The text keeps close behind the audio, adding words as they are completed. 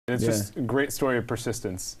It's just a great story of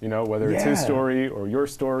persistence, you know, whether it's Yeah. his story or your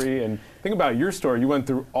story. And think about your story. You went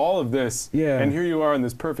through all of this, and here you are in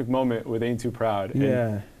this perfect moment with Ain't Too Proud.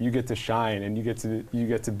 And you get to shine, and you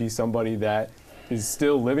get to be somebody that is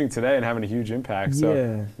still living today and having a huge impact.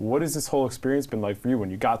 So what has this whole experience been like for you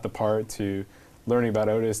when you got the part to learning about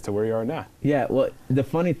Otis to where you are now? Yeah, well, the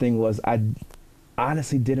funny thing was I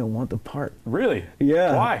honestly didn't want the part. Really?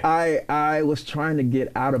 Yeah. Why? I was trying to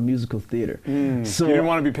get out of musical theater. So you didn't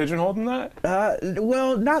want to be pigeonholed in that?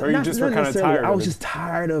 Well, not or you just were kind of tired. I was just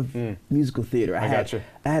tired of musical theater.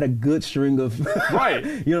 I had a good string of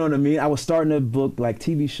you know what I mean? I was starting to book like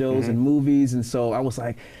TV shows and movies, and so I was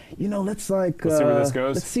like, you know, let's see where this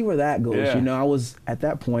goes. Let's see where that goes. Yeah. You know, I was at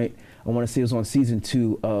that point. I want to say it was on season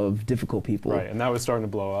 2 of Difficult People. Right, and that was starting to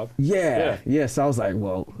blow up. Yeah. So I was like,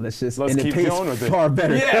 well, let's keep pays going with far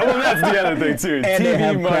better. Yeah, well, that's the other thing too. And TV they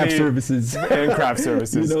have money craft services. And craft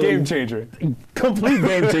services, you know, game changer. Complete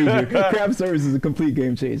game changer. Craft services is a complete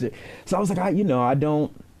game changer. So I was like, I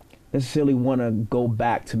don't necessarily want to go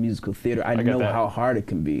back to musical theater. I know how hard it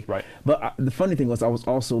can be. Right. But the funny thing was, I was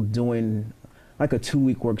also doing like a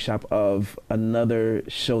 2-week workshop of another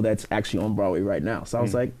show that's actually on Broadway right now. So I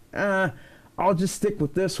was like, I'll just stick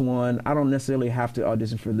with this one. I don't necessarily have to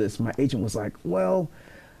audition for this. My agent was like, well,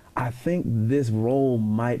 I think this role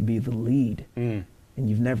might be the lead, and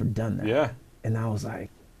you've never done that. Yeah. And I was like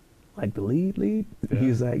the lead? Yeah. He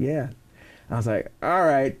was like, yeah. I was like, all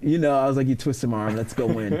right, you know, I was like, you twisted my arm, let's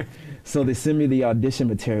go in. So they sent me the audition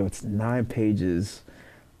material. It's 9 pages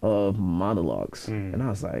of monologues. And I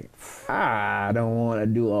was like, I don't want to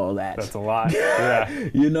do all that. That's a lot. Yeah.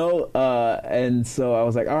 You know, and so I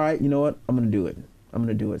was like, all right, you know what? I'm going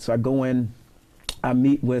to do it. So I go in, I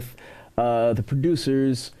meet with the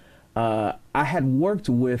producers. I had worked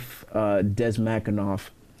with Des McAnuff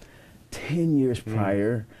 10 years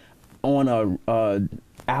prior on a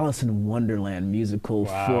Alice in Wonderland musical.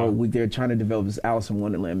 They're trying to develop this Alice in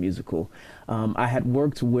Wonderland musical. I had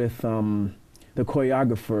worked with the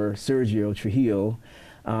choreographer Sergio Trujillo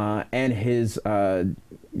and his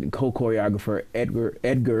co-choreographer Edgar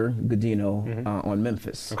Godino on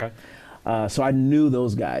Memphis. Okay. So I knew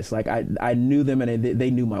those guys. Like I knew them, and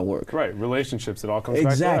they knew my work. Right, relationships. It all comes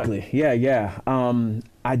exactly. back to that. Yeah.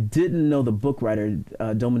 I didn't know the book writer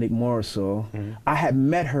Dominique Morisseau. I had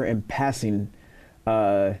met her in passing.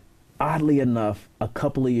 Oddly enough, a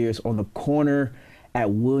couple of years on the corner at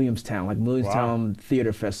Williamstown, like Williamstown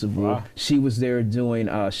Theater Festival. She was there doing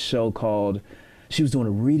a show she was doing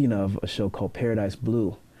a reading of a show called Paradise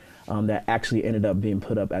Blue that actually ended up being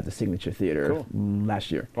put up at the Signature Theater last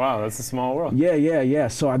year. Wow, that's a small world. Yeah.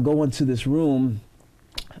 So I go into this room,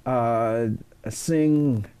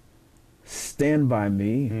 sing Stand By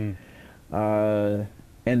Me, and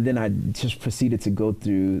then I just proceeded to go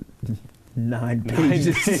through 9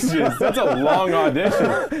 pages. That's a long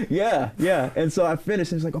audition. Yeah. And so I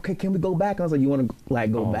finished, and it's like, okay, can we go back? I was like, you want to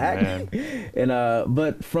like go back? Man. And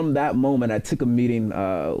but from that moment, I took a meeting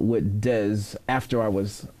with Des after I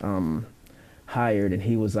was hired, and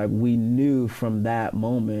he was like, we knew from that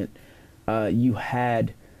moment you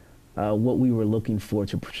had what we were looking for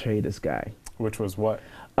to portray this guy. Which was what?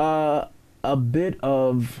 A bit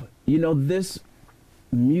of, you know, this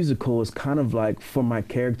musical is kind of like, for my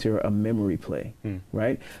character, a memory play,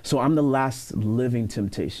 right? So I'm the last living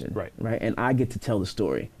Temptation, right? And I get to tell the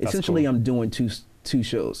story. That's essentially cool. I'm doing two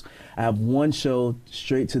shows. I have one show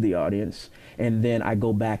straight to the audience, and then I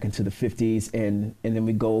go back into the 50s, and then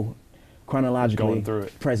we go chronologically going through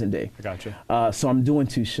it. Present day. I gotcha. So I'm doing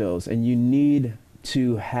 2 shows, and you need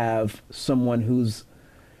to have someone who's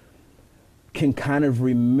can kind of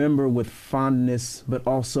remember with fondness, but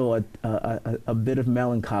also a bit of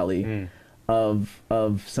melancholy of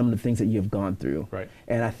some of the things that you have gone through. Right.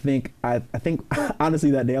 And I think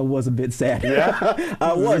honestly that day I was a bit sad. Yeah.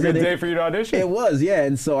 I was. It was a good day for you to audition. It was, yeah.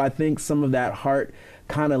 And so I think some of that heart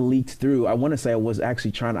kind of leaked through. I want to say I was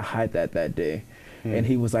actually trying to hide that day. And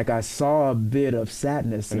he was like, I saw a bit of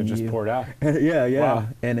sadness and in it just you. poured out. Yeah. Wow.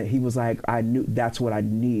 And he was like, I knew that's what I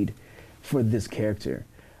need for this character.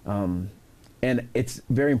 And it's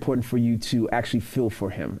very important for you to actually feel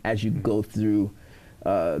for him as you go through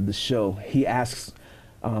the show. He asks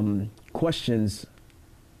questions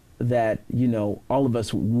that, you know, all of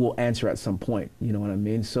us will answer at some point. You know what I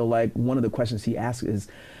mean? So like one of the questions he asks is,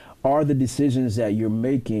 are the decisions that you're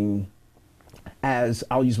making as,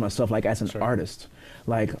 I'll use myself like as an artist,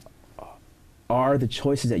 like are the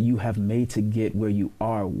choices that you have made to get where you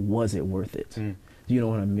are, was it worth it? Do you know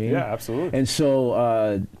what I mean? Yeah, absolutely. And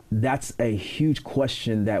so that's a huge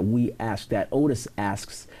question that we ask, that Otis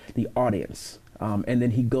asks the audience. And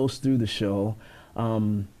then he goes through the show.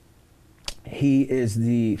 he is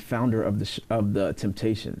the founder of the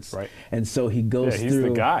Temptations, right? And so he goes he's through.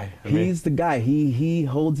 The guy. He's the guy. He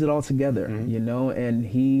holds it all together, you know. And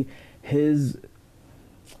his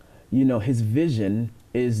vision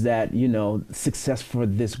is that, you know, success for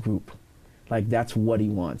this group, like that's what he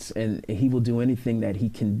wants, and he will do anything that he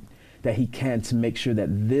can to make sure that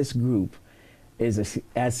this group is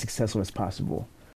as successful as possible.